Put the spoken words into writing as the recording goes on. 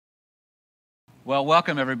Well,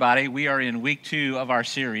 welcome everybody. We are in week 2 of our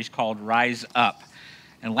series called Rise Up.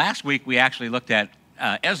 And last week we actually looked at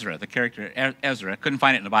Ezra, the character Ezra. Couldn't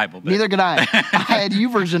find it in the Bible. But Neither could I. I had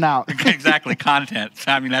YouVersion out. Exactly, content.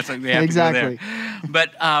 I mean, that's what we have Exactly. to go there.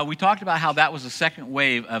 But we talked about how that was the second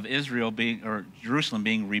wave of Jerusalem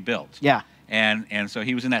being rebuilt. Yeah. And so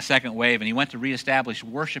he was in that second wave, and he went to reestablish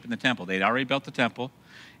worship in the temple. They'd already built the temple,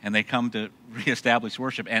 and they come to reestablish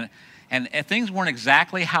worship. And things weren't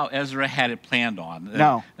exactly how Ezra had it planned on.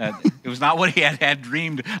 No. It was not what he had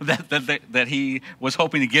dreamed that he was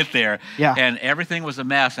hoping to get there. Yeah. And everything was a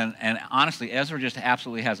mess. And honestly, Ezra just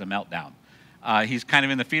absolutely has a meltdown. He's kind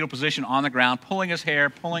of in the fetal position on the ground, pulling his hair,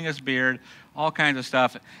 pulling his beard, all kinds of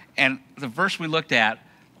stuff. And the verse we looked at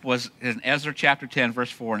was in Ezra chapter 10, verse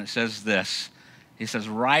 4, and it says this. He says,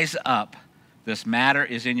 "Rise up, this matter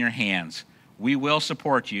is in your hands. We will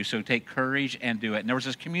support you, so take courage and do it." And there was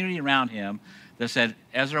this community around him that said,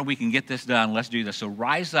 "Ezra, we can get this done. Let's do this. So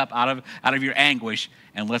rise up out of your anguish,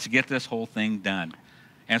 and let's get this whole thing done."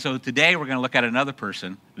 And so today we're going to look at another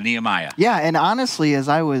person, Nehemiah. Yeah, and honestly, as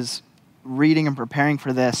I was reading and preparing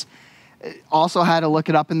for this, also had to look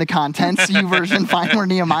it up in the contents, YouVersion, find where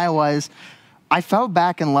Nehemiah was. I fell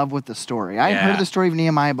back in love with the story. I had heard the story of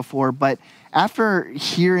Nehemiah before, but after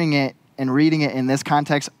hearing it and reading it in this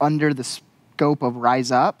context under the scope of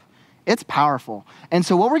Rise Up, it's powerful. And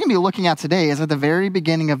so what we're going to be looking at today is at the very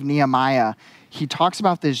beginning of Nehemiah, he talks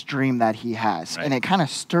about this dream that he has, and it kind of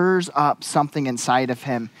stirs up something inside of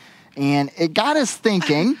him. And it got us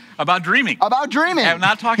thinking about dreaming. About dreaming. I'm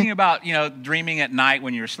not talking about, dreaming at night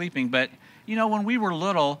when you're sleeping, but, when we were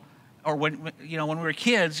little, or when we were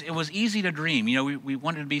kids, it was easy to dream. We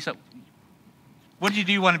wanted to be so. What did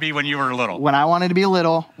you want to be when you were little? When I wanted to be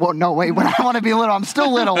little, when I want to be little, I'm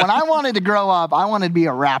still little. When I wanted to grow up, I wanted to be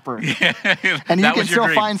a rapper. Yeah, and you can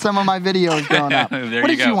still find some of my videos growing up. What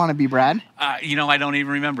did you want to be, Brad? I don't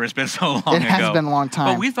even remember. It's been so long ago. It has been a long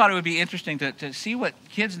time. But we thought it would be interesting to see what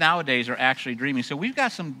kids nowadays are actually dreaming. So we've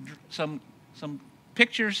got some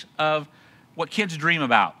pictures of what kids dream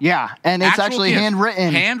about. Yeah, and it's actually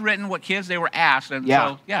handwritten. Handwritten what kids they were asked. And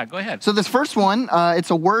so, go ahead. So this first one, it's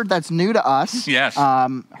a word that's new to us. Yes.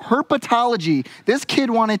 Herpetology. This kid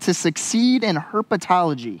wanted to succeed in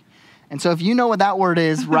herpetology. And so if you know what that word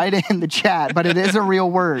is, write it in the chat, but it is a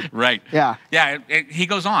real word. Right. Yeah. Yeah, he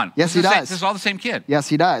goes on. Yes, he does. This is all the same kid. Yes,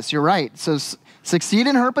 he does. You're right. So succeed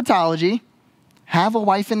in herpetology, have a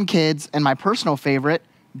wife and kids, and my personal favorite,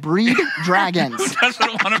 breed dragons. Who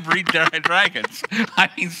doesn't want to breed dragons? I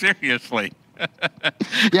mean, seriously.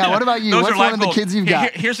 Yeah, what about you? What's one of the kids you've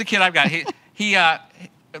got? Here's the kid I've got. He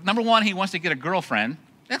number one, he wants to get a girlfriend.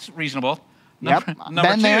 That's reasonable. Number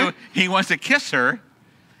two, he wants to kiss her.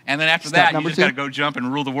 And then after that, you just got to go jump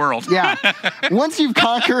and rule the world. Yeah. Once you've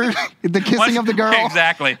conquered the kissing of the girl,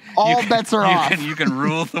 exactly, all bets are off. You can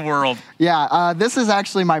rule the world. Yeah, this is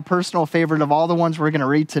actually my personal favorite of all the ones we're going to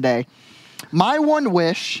read today. My one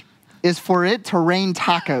wish is for it to rain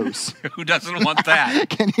tacos. Who doesn't want that?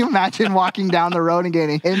 Can you imagine walking down the road and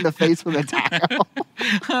getting hit in the face with a taco?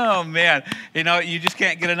 Oh man, you just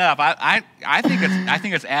can't get enough. I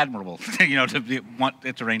think it's admirable, to want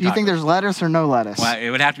it to rain tacos. Do you think there's lettuce or no lettuce? Well, it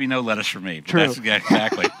would have to be no lettuce for me. True. That's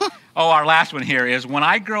exactly. Oh, our last one here is, when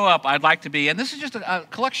I grow up, I'd like to be, and this is just a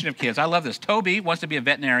collection of kids. I love this. Toby wants to be a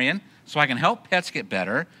veterinarian so I can help pets get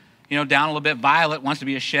better. Down a little bit. Violet wants to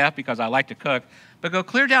be a chef because I like to cook. But go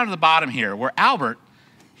clear down to the bottom here, where Albert,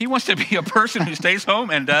 he wants to be a person who stays home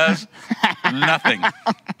and does nothing.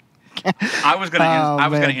 I was going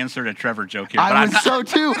to insert a Trevor joke here. I was so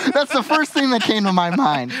too. That's the first thing that came to my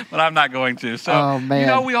mind. But I'm not going to. So,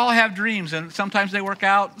 we all have dreams, and sometimes they work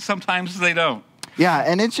out, sometimes they don't. Yeah,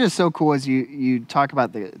 and it's just so cool as you talk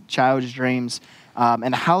about the child's dreams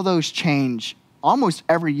and how those change almost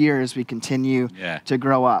every year as we continue to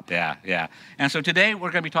grow up. Yeah. And so today we're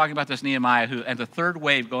going to be talking about this Nehemiah and the third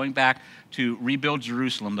wave going back to rebuild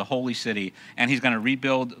Jerusalem, the holy city, and he's going to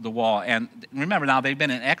rebuild the wall. And remember now, they've been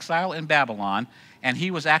in exile in Babylon, and he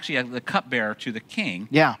was actually the cupbearer to the king,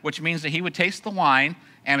 which means that he would taste the wine,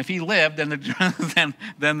 and if he lived, then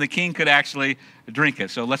the king could actually drink it.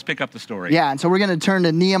 So let's pick up the story. Yeah, and so we're going to turn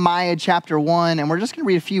to Nehemiah chapter 1, and we're just going to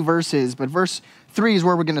read a few verses, but verse 3 is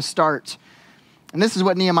where we're going to start. And this is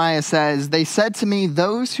what Nehemiah says. They said to me,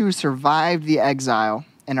 those who survived the exile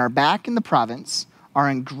and are back in the province are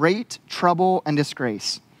in great trouble and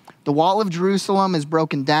disgrace. The wall of Jerusalem is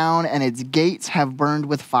broken down and its gates have burned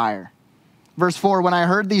with fire. Verse 4, when I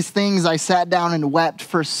heard these things, I sat down and wept.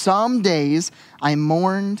 For some days I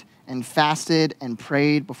mourned and fasted and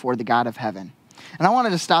prayed before the God of heaven. And I wanted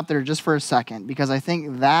to stop there just for a second because I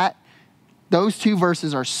think that those two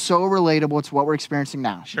verses are so relatable to what we're experiencing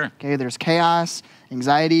now. Sure. Okay, there's chaos,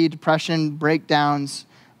 anxiety, depression, breakdowns.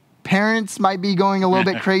 Parents might be going a little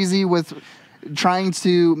bit crazy with trying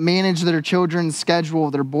to manage their children's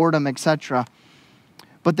schedule, their boredom, etc.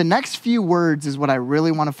 But the next few words is what I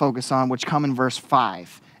really want to focus on, which come in verse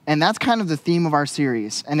 5. And that's kind of the theme of our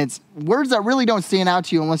series. And it's words that really don't stand out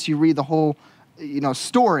to you unless you read the whole,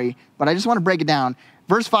 story. But I just want to break it down.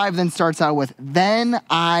 Verse 5 then starts out with, "Then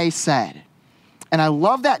I said." And I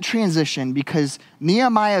love that transition because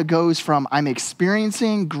Nehemiah goes from, I'm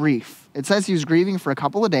experiencing grief. It says he was grieving for a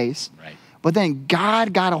couple of days. Right. But then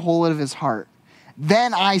God got a hold of his heart.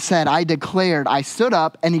 Then I said, I declared, I stood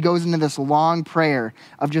up, and he goes into this long prayer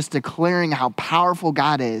of just declaring how powerful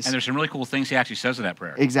God is. And there's some really cool things he actually says in that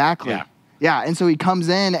prayer. Exactly. Yeah. And so he comes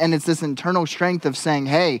in, and it's this internal strength of saying,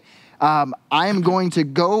 hey, I am going to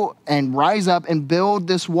go and rise up and build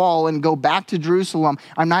this wall and go back to Jerusalem.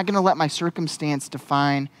 I'm not going to let my circumstance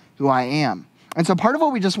define who I am. And so part of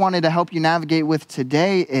what we just wanted to help you navigate with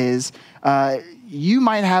today is you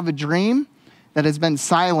might have a dream that has been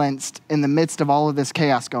silenced in the midst of all of this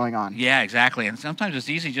chaos going on. Yeah, exactly. And sometimes it's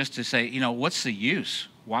easy just to say, what's the use?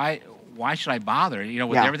 Why should I bother?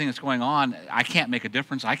 With everything that's going on, I can't make a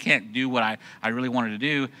difference. I can't do what I really wanted to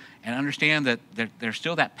do. And understand that there's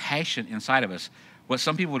still that passion inside of us, what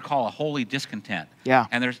some people would call a holy discontent. Yeah.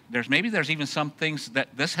 And there's even some things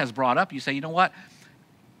that this has brought up. You say, you know what?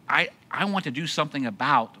 I want to do something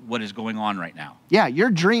about what is going on right now. Yeah, your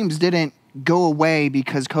dreams didn't go away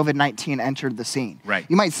because COVID-19 entered the scene. Right.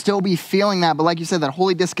 You might still be feeling that, but like you said, that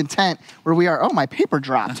holy discontent where we are, oh, my paper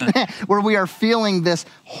dropped, where we are feeling this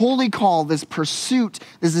holy call, this pursuit,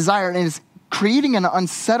 this desire, and it's creating an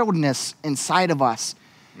unsettledness inside of us.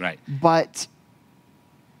 Right. But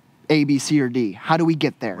A, B, C, or D, how do we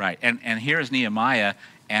get there? Right. And here is Nehemiah,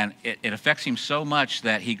 and it affects him so much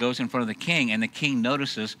that he goes in front of the king, and the king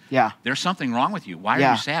notices, there's something wrong with you. Why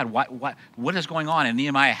are you sad? What is going on? And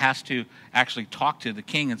Nehemiah has to actually talk to the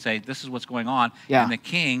king and say, this is what's going on. Yeah. And the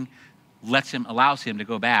king allows him to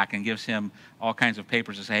go back and gives him all kinds of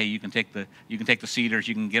papers to say, hey, you can take the cedars,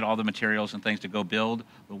 you can get all the materials and things to go build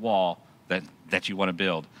the wall that you want to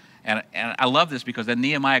build. And I love this because then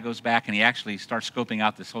Nehemiah goes back and he actually starts scoping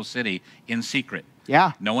out this whole city in secret.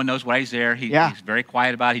 Yeah. No one knows why he's there. He's very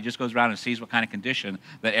quiet about it. He just goes around and sees what kind of condition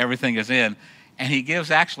that everything is in. And he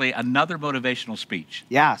gives actually another motivational speech.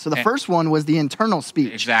 Yeah, so the first one was the internal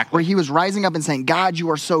speech. Exactly. Where he was rising up and saying, God,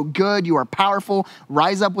 you are so good, you are powerful,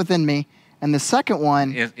 rise up within me. And the second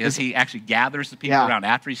one is he actually gathers the people around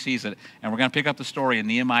after he sees it. And we're going to pick up the story in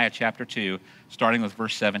Nehemiah chapter 2, starting with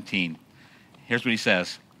verse 17. Here's what he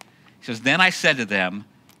says. He says, then I said to them,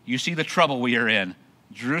 you see the trouble we are in.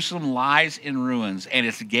 Jerusalem lies in ruins, and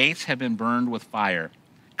its gates have been burned with fire.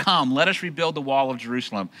 Come, let us rebuild the wall of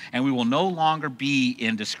Jerusalem, and we will no longer be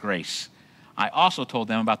in disgrace. I also told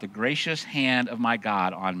them about the gracious hand of my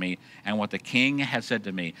God on me and what the king had said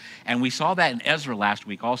to me. And we saw that in Ezra last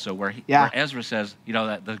week also, where Ezra says,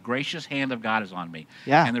 that the gracious hand of God is on me.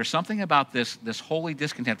 Yeah. And there's something about this holy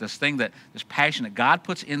discontent, this passion that God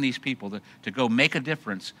puts in these people to go make a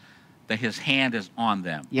difference, that his hand is on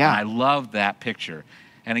them. Yeah. And I love that picture.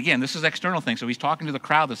 And again, this is external thing. So he's talking to the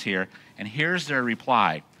crowd that's here, and here's their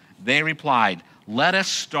reply. They replied, let us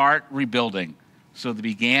start rebuilding. So they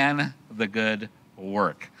began the good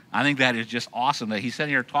work. I think that is just awesome that he's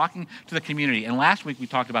sitting here talking to the community. And last week we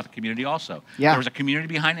talked about the community also. Yeah. There was a community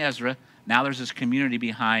behind Ezra. Now there's this community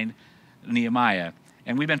behind Nehemiah.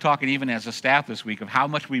 And we've been talking even as a staff this week of how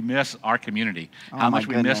much we miss our community, how much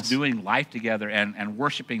we miss doing life together and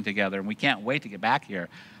worshiping together. And we can't wait to get back here.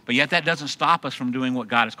 But yet that doesn't stop us from doing what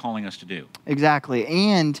God is calling us to do. Exactly.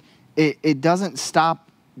 And it doesn't stop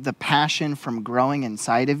the passion from growing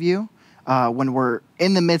inside of you when we're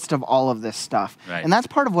in the midst of all of this stuff. Right. And that's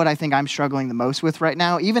part of what I think I'm struggling the most with right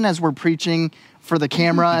now. Even as we're preaching for the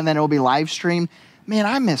camera and then it will be live streamed, man,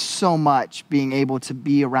 I miss so much being able to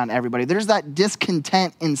be around everybody. There's that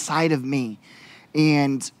discontent inside of me.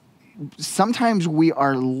 And sometimes we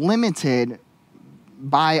are limited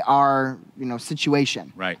by our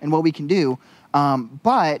situation and what we can do.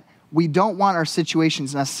 But we don't want our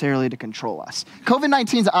situations necessarily to control us.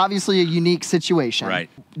 COVID-19 is obviously a unique situation. Right.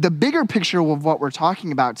 The bigger picture of what we're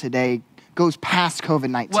talking about today goes past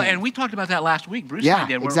COVID-19. Well, and we talked about that last week. Bruce and I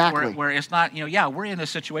did. Exactly. Where it's not, we're in a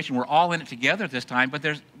situation. We're all in it together at this time,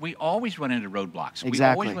 but we always run into roadblocks.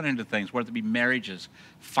 Exactly. We always run into things, whether it be marriages,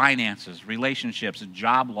 finances, relationships,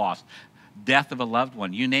 job loss, death of a loved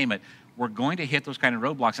one, you name it. we're going to hit those kind of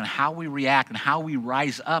roadblocks, and how we react and how we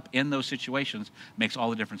rise up in those situations makes all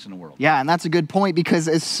the difference in the world. Yeah, and that's a good point, because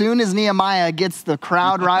as soon as Nehemiah gets the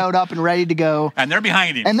crowd riled up and ready to go. And they're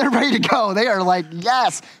behind him. And they're ready to go. They are like,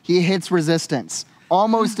 yes, he hits resistance.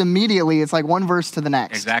 Almost immediately, it's like one verse to the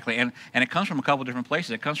next. Exactly, and it comes from a couple different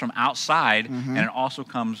places. It comes from outside, and it also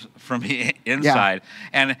comes from the inside.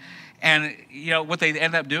 Yeah. And you know what they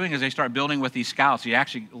end up doing is they start building with these scouts. You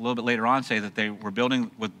actually a little bit later on say that they were building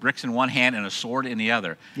with bricks in one hand and a sword in the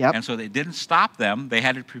other. Yep. And so they didn't stop them. They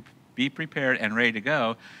had to be prepared and ready to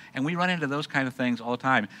go. And we run into those kind of things all the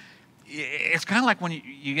time. It's kind of like when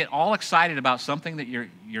you get all excited about something that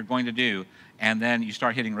you're going to do, and then you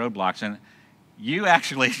start hitting roadblocks. And you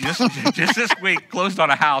actually, just this week, closed on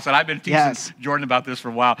a house, and I've been teasing Jordan about this for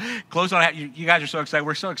a while. Closed on a house. You guys are so excited.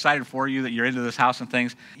 We're so excited for you that you're into this house and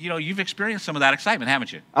things. You know, you've experienced some of that excitement,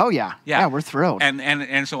 haven't you? Oh, yeah. Yeah, we're thrilled.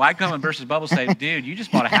 And so I come and burst his bubble and say, dude, you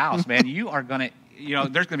just bought a house, man. You are going to, you know,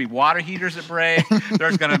 there's going to be water heaters that break.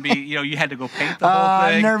 There's going to be, you know, you had to go paint the whole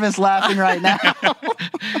thing. I'm nervous laughing right now.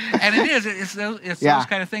 And it's those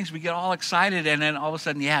kind of things. We get all excited, and then all of a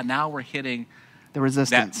sudden, now we're hitting the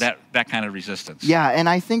resistance. That kind of resistance. Yeah, and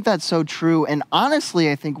I think that's so true. And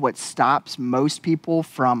honestly, I think what stops most people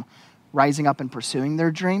from rising up and pursuing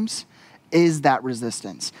their dreams is that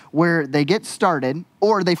resistance, where they get started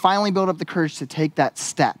or they finally build up the courage to take that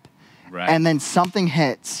step. Right. And then something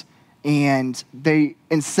hits, and they,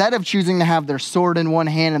 instead of choosing to have their sword in one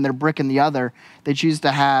hand and their brick in the other, they choose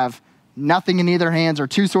to have nothing in either hands, or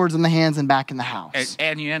two swords in the hands and back in the house.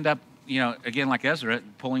 And you end up, you know, again, like Ezra,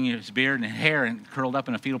 pulling his beard and hair and curled up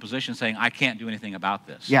in a fetal position saying, I can't do anything about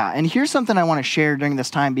this. Yeah, and here's something I want to share during this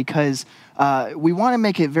time, because we want to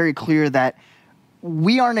make it very clear that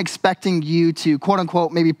we aren't expecting you to, quote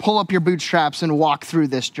unquote, maybe pull up your bootstraps and walk through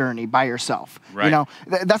this journey by yourself. Right. You know,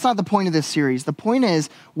 that's not the point of this series. The point is,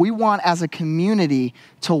 we want as a community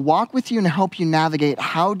to walk with you and help you navigate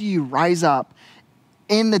how do you rise up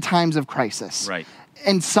in the times of crisis. Right.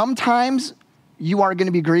 And sometimes you are going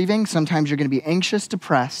to be grieving. Sometimes you're going to be anxious,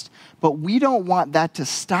 depressed. But we don't want that to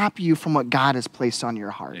stop you from what God has placed on your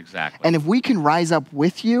heart. Exactly. And if we can rise up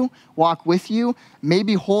with you, walk with you,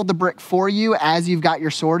 maybe hold the brick for you as you've got your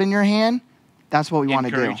sword in your hand, that's what we want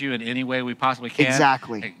to do. Encourage you in any way we possibly can.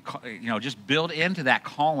 Exactly. You know, just build into that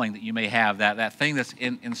calling that you may have, that thing that's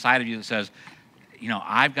inside of you that says, you know,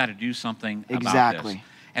 I've got to do something about this.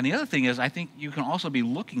 And the other thing is, I think you can also be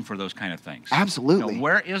looking for those kind of things. Absolutely. You know,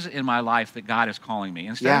 where is it in my life that God is calling me?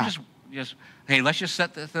 Instead of just, hey, let's just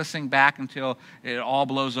set this thing back until it all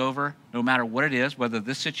blows over, no matter what it is, whether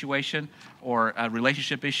this situation or a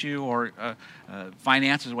relationship issue or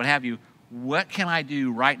finances, what have you. What can I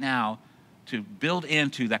do right now to build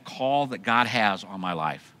into that call that God has on my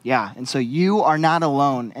life? Yeah, and so you are not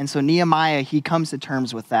alone. And so Nehemiah, he comes to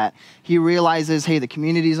terms with that. He realizes, hey, the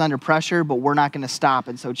community is under pressure, but we're not going to stop.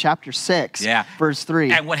 And so chapter 6, verse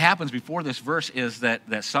 3. And what happens before this verse is that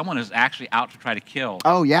someone is actually out to try to kill.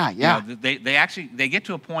 Oh, yeah. You know, they get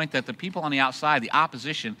to a point that the people on the outside, the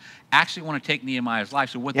opposition, actually want to take Nehemiah's life.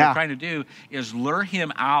 So what they're trying to do is lure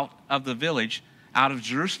him out of the village, out of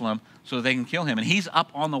Jerusalem, so they can kill him. And he's up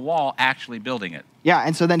on the wall actually building it. Yeah,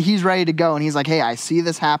 and so then he's ready to go, and he's like, hey, I see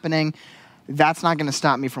this happening. That's not going to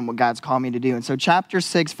stop me from what God's called me to do. And so chapter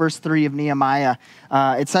 6, verse 3 of Nehemiah,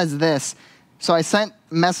 it says this, so I sent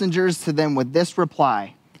messengers to them with this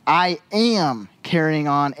reply, I am carrying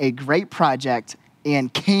on a great project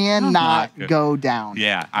and cannot go down.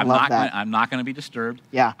 Yeah, I'm not going to be disturbed.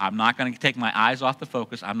 Yeah. I'm not going to take my eyes off the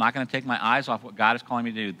focus. I'm not going to take my eyes off what God is calling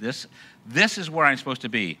me to do. This is where I'm supposed to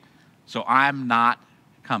be. So I'm not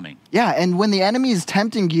coming. Yeah, and when the enemy is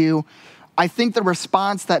tempting you, I think the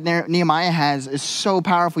response that Nehemiah has is so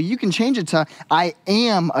powerful. You can change it to, I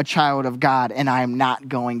am a child of God and I am not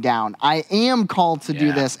going down. I am called to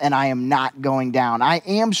do this and I am not going down. I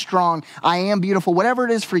am strong. I am beautiful. Whatever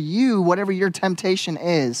it is for you, whatever your temptation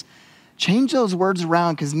is, change those words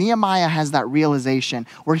around, because Nehemiah has that realization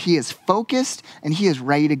where he is focused and he is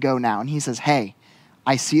ready to go now. And he says, hey,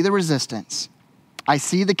 I see the resistance. I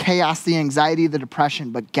see the chaos, the anxiety, the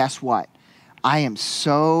depression, but guess what? I am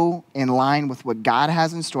so in line with what God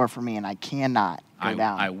has in store for me, and I cannot go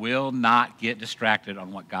down. I will not get distracted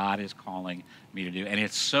on what God is calling me to do. And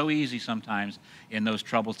it's so easy sometimes in those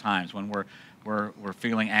troubled times when we're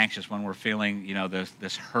feeling anxious, when we're feeling, you know,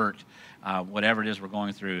 this hurt, whatever it is we're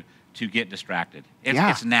going through, to get distracted.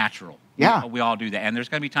 It's natural. Yeah. We all do that. And there's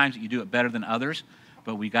going to be times that you do it better than others,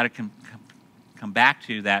 but we got to come back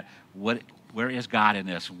to that. Where is God in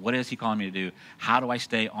this? What is he calling me to do? How do I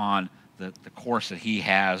stay on the course that he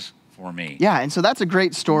has for me? Yeah, and so that's a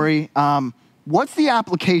great story. What's the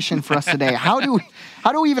application for us today? How do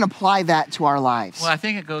we even apply that to our lives? Well, I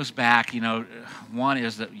think it goes back, one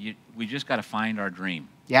is that we just got to find our dream.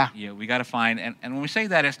 Yeah. We got to find, and when we say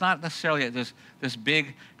that, it's not necessarily this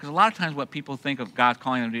big, because a lot of times what people think of God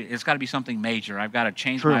calling them to do, it's got to be something major. I've got to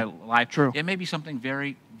change my life. True. It may be something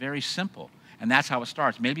very, very simple, and that's how it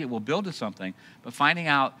starts. Maybe it will build to something, but finding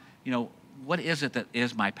out, what is it that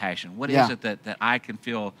is my passion? What is it that I can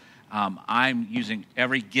feel I'm using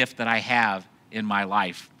every gift that I have in my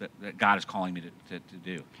life that God is calling me to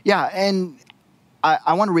do? Yeah, and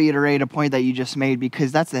I want to reiterate a point that you just made,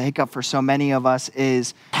 because that's the hiccup for so many of us,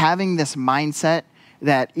 is having this mindset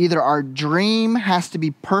that either our dream has to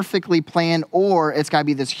be perfectly planned or it's got to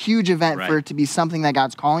be this huge event for it to be something that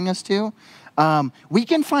God's calling us to. We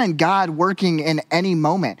can find God working in any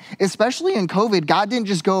moment, especially in COVID. God didn't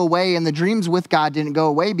just go away, and the dreams with God didn't go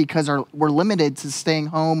away because we're limited to staying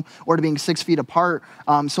home or to being 6 feet apart,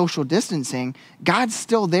 social distancing. God's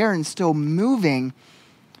still there and still moving.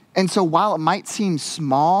 And so while it might seem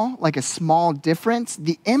small, like a small difference,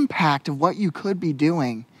 the impact of what you could be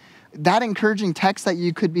doing, that encouraging text that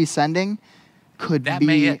you could be sending could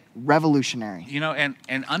be revolutionary.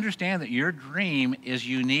 And understand that your dream is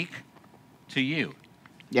unique to you.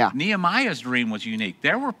 Yeah. Nehemiah's dream was unique.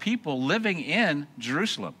 There were people living in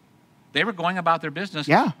Jerusalem. They were going about their business.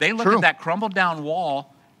 Yeah, they looked at that crumbled down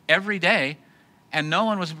wall every day, and no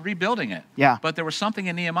one was rebuilding it. Yeah. But there was something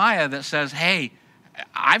in Nehemiah that says, hey,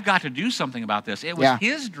 I've got to do something about this. It was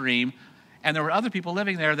his dream, and there were other people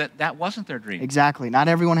living there that wasn't their dream. Exactly. Not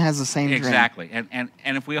everyone has the same dream. Exactly. And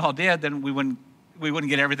if we all did, then we wouldn't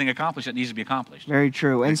get everything accomplished that needs to be accomplished. Very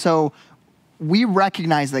true. And so we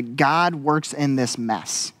recognize that God works in this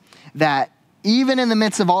mess, that even in the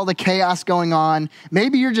midst of all the chaos going on,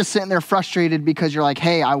 maybe you're just sitting there frustrated because you're like,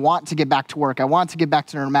 hey, I want to get back to work. I want to get back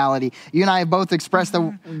to normality. You and I have both expressed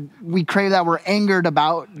that we crave that. We're angered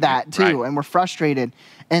about that too, and we're frustrated.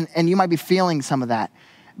 And you might be feeling some of that.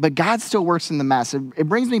 But God still works in the mess. It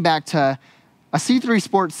brings me back to a C3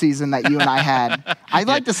 sports season that you and I had. I'd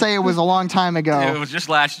like to say it was a long time ago. It was just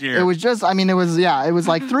last year. It was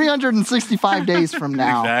like 365 days from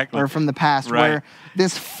now, or from the past, where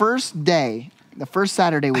this first day, the first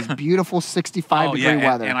Saturday, was beautiful 65-degree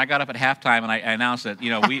weather. And I got up at halftime and I announced that,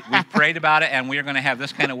 we prayed about it, and we are going to have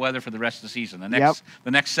this kind of weather for the rest of the season, the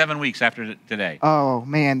next 7 weeks after today. Oh,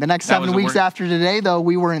 man. The next 7 weeks after today, though,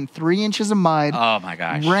 we were in 3 inches of mud. Oh, my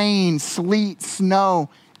gosh. Rain, sleet, snow.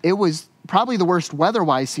 It was probably the worst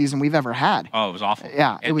weather-wise season we've ever had. Oh, it was awful.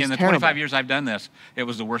 Yeah, it was in the terrible. 25 years I've done this, it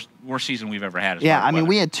was the worst season we've ever had.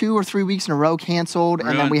 We had 2 or 3 weeks in a row canceled,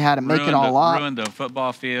 and then we had to make it all up. Ruined the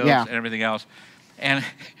football fields and everything else.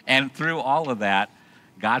 And through all of that,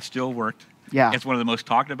 God still worked. Yeah. It's one of the most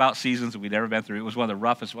talked about seasons that we'd ever been through. It was one of the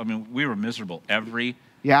roughest. I mean, we were miserable every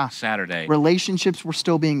Saturday. Relationships were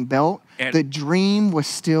still being built. The dream was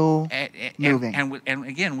still moving. And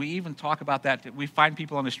again, we even talk about that. We find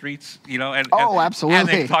people on the streets, absolutely. And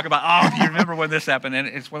they talk about, do you remember when this happened? And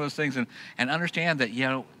it's one of those things. And understand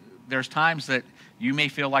that, there's times that you may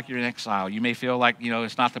feel like you're in exile. You may feel like,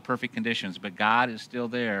 it's not the perfect conditions, but God is still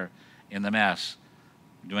there in the mess,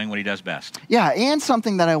 doing what he does best. Yeah, and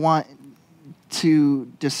something that I want to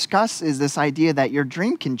discuss is this idea that your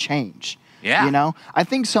dream can change. Yeah. I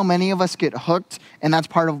think so many of us get hooked, and that's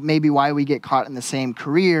part of maybe why we get caught in the same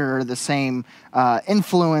career or the same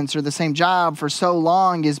influence or the same job for so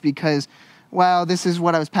long, is because, well, this is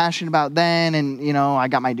what I was passionate about then, and, I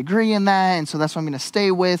got my degree in that, and so that's what I'm going to stay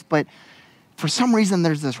with. But for some reason,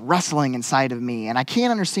 there's this wrestling inside of me, and I can't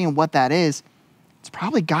understand what that is. It's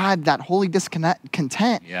probably God, that holy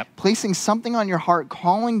discontent, placing something on your heart,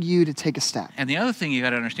 calling you to take a step. And the other thing you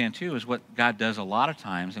got to understand, too, is what God does a lot of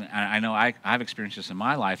times, and I know I've experienced this in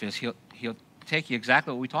my life, is he'll take you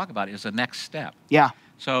exactly what we talk about, is the next step. Yeah.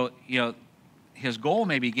 So, his goal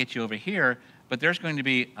may be get you over here, but there's going to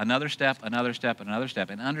be another step, another step, another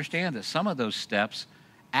step. And understand that some of those steps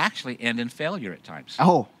actually end in failure at times.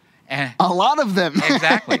 Oh, and a lot of them.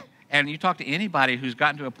 Exactly. And you talk to anybody who's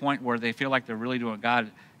gotten to a point where they feel like they're really doing God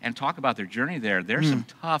and talk about their journey there. There's some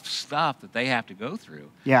tough stuff that they have to go through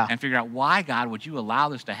and figure out, why, God, would you allow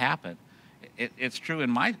this to happen? It's true in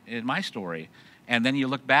my story. And then you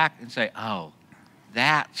look back and say, oh,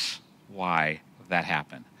 that's why that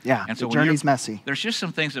happened. Yeah, and so the journey's messy. There's just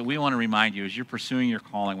some things that we want to remind you as you're pursuing your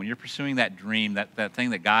calling, when you're pursuing that dream, that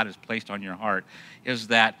thing that God has placed on your heart, is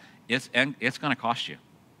that it's going to cost you.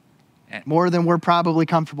 More than we're probably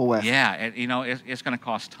comfortable with. Yeah, it's going to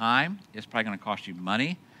cost time. It's probably going to cost you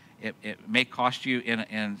money. It may cost you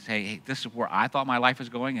in say, hey, this is where I thought my life was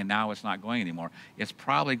going, and now it's not going anymore. It's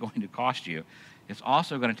probably going to cost you. It's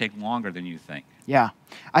also going to take longer than you think. Yeah.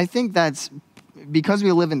 I think that's because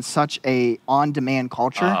we live in such a on-demand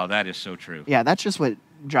culture. Oh, that is so true. Yeah, that's just what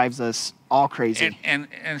drives us all crazy. And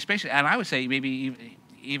especially, and I would say maybe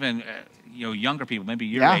even younger people, maybe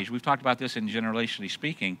your Yeah. age. We've talked about this in generationally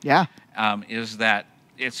speaking. Yeah. Is that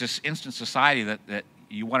it's this instant society that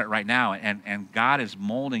you want it right now, and God is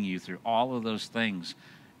molding you through all of those things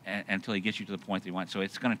until He gets you to the point that you want. So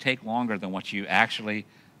it's going to take longer than what you actually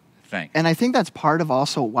think. And I think that's part of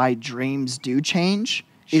also why dreams do change.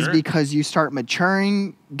 Is Sure. because you start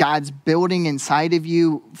maturing, God's building inside of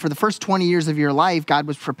you. For the first 20 years of your life, God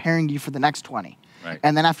was preparing you for the next 20. Right.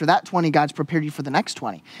 And then after that 20, God's prepared you for the next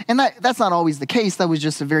 20. And that's not always the case. That was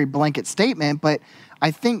just a very blanket statement. But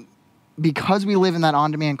I think because we live in that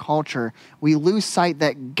on-demand culture, we lose sight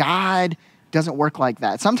that God doesn't work like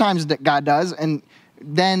that. Sometimes God does. And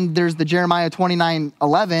then there's the Jeremiah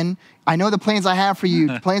 29:11. I know the plans I have for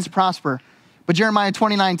you, plans to prosper. But Jeremiah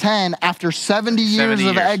 29:10, after 70 years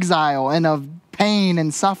of exile and of pain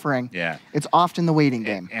and suffering, Yeah. it's often the waiting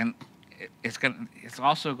game. And it's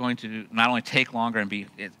also going to not only take longer and be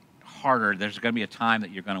harder. There's going to be a time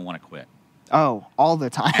that you're going to want to quit. Oh, all the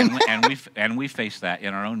time. and we face that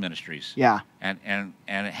in our own ministries. Yeah. And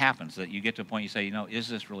it happens that you get to a point you say, is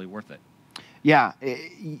this really worth it? Yeah.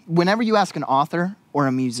 Whenever you ask an author or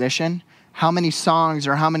a musician how many songs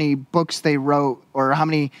or how many books they wrote or how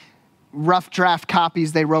many rough draft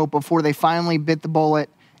copies they wrote before they finally bit the bullet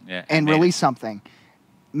and released something.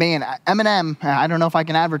 Man, Eminem, I don't know if I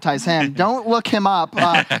can advertise him. Don't look him up.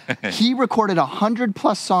 He recorded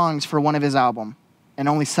 100+ songs for one of his albums, and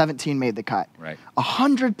only 17 made the cut. Right.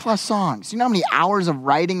 100+ songs. You know how many hours of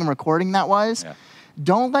writing and recording that was? Yeah.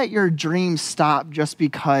 Don't let your dreams stop just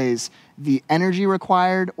because the energy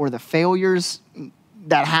required or the failures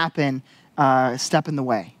that happen step in the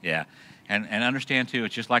way. Yeah. And understand, too,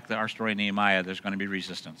 it's just like our story in Nehemiah, there's going to be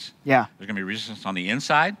resistance. Yeah. There's going to be resistance on the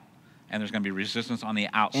inside, and there's going to be resistance on the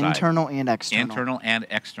outside. Internal and external. Internal and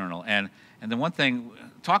external. And the one thing,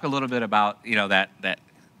 talk a little bit about, that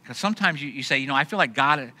because sometimes you say, I feel like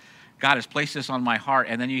God has placed this on my heart,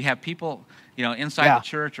 and then you have people, inside the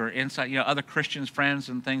church or inside, other Christians, friends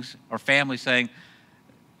and things, or family saying,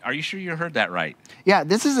 are you sure you heard that right? Yeah,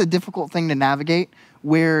 this is a difficult thing to navigate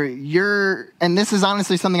where and this is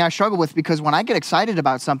honestly something I struggle with because when I get excited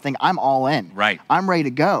about something, I'm all in. Right. I'm ready to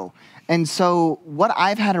go. And so what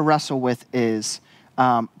I've had to wrestle with is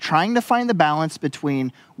trying to find the balance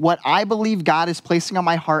between what I believe God is placing on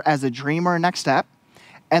my heart as a dream or a next step,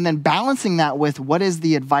 and then balancing that with what is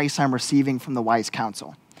the advice I'm receiving from the wise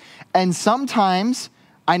counsel. And sometimes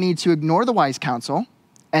I need to ignore the wise counsel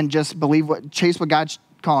and just chase what God's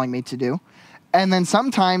calling me to do. And then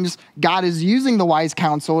sometimes God is using the wise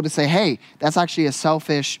counsel to say, hey, that's actually a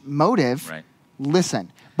selfish motive. Right. Listen.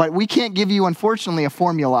 But we can't give you, unfortunately, a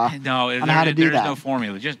formula on how to do that. There's no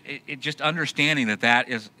formula. Just understanding that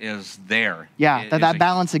is there. Yeah, that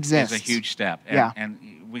balance exists. Is a huge step.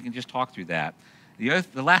 And we can just talk through that. The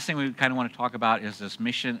last thing we kind of want to talk about is this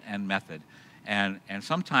mission and method. And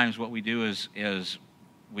sometimes what we do is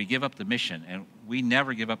we give up the mission, and we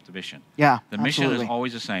never give up the mission. Yeah, the mission is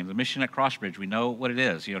always the same. The mission at Crossbridge, we know what it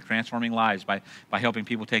is. Transforming lives by helping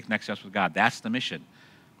people take next steps with God. That's the mission.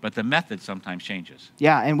 But the method sometimes changes.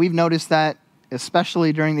 Yeah, and we've noticed that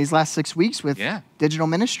especially during these last 6 weeks with digital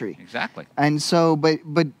ministry. Exactly. And so, but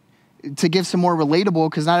to give some more relatable,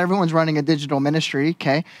 because not everyone's running a digital ministry,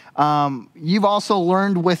 okay? You've also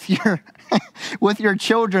learned with your with your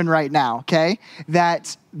children right now, okay,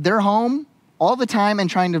 that they're home all the time and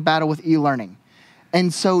trying to battle with e-learning.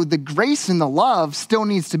 And so the grace and the love still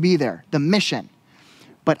needs to be there, the mission.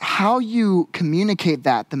 But how you communicate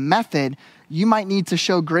that, the method, you might need to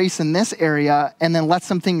show grace in this area and then let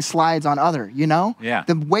some things slide on other, Yeah.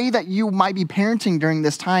 The way that you might be parenting during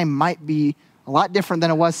this time might be a lot different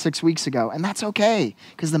than it was 6 weeks ago. And that's okay,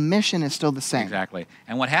 because the mission is still the same. Exactly.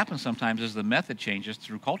 And what happens sometimes is the method changes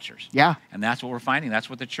through cultures. Yeah. And that's what we're finding. That's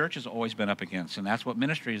what the church has always been up against. And that's what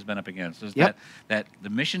ministry has been up against, is that the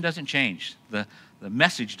mission doesn't change. The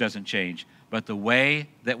message doesn't change. But the way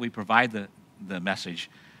that we provide the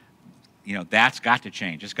message, that's got to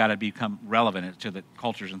change. It's got to become relevant to the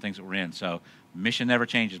cultures and things that we're in. So mission never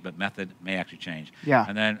changes, but method may actually change. Yeah.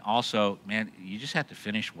 And then also, man, you just have to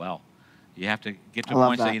finish well. You have to get to a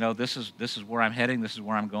point and say, this is where I'm heading, this is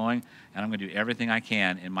where I'm going, and I'm going to do everything I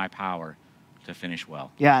can in my power to finish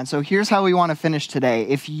well. Yeah, and so here's how we want to finish today.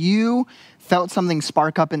 If you felt something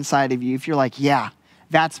spark up inside of you, if you're like, yeah,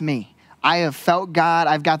 that's me. I have felt God.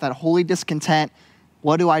 I've got that holy discontent.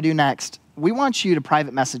 What do I do next? we want you to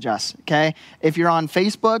private message us, okay? If you're on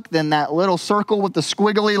Facebook, then that little circle with the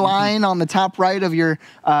squiggly line on the top right of your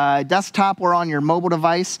desktop or on your mobile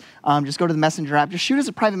device, just go to the Messenger app. Just shoot us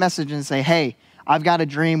a private message and say, hey, I've got a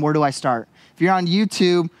dream. Where do I start? If you're on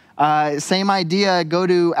YouTube, same idea. Go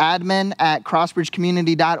to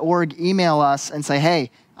admin@crossbridgecommunity.org. Email us and say, hey,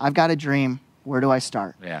 I've got a dream. Where do I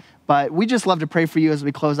start? Yeah. But we just love to pray for you as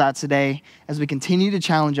we close out today, as we continue to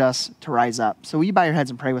challenge us to rise up. So will you bow your heads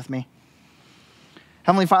and pray with me?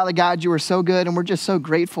 Heavenly Father, God, you are so good, and we're just so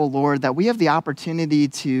grateful, Lord, that we have the opportunity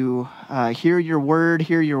to hear your word,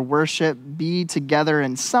 hear your worship, be together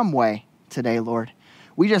in some way today, Lord.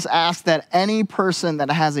 We just ask that any person that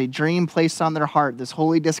has a dream placed on their heart, this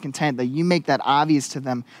holy discontent, that you make that obvious to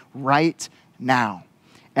them right now.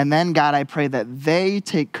 And then, God, I pray that they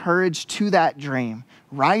take courage to that dream,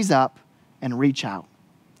 rise up, and reach out.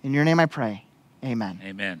 In your name I pray, amen.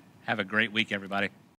 Amen. Have a great week, everybody.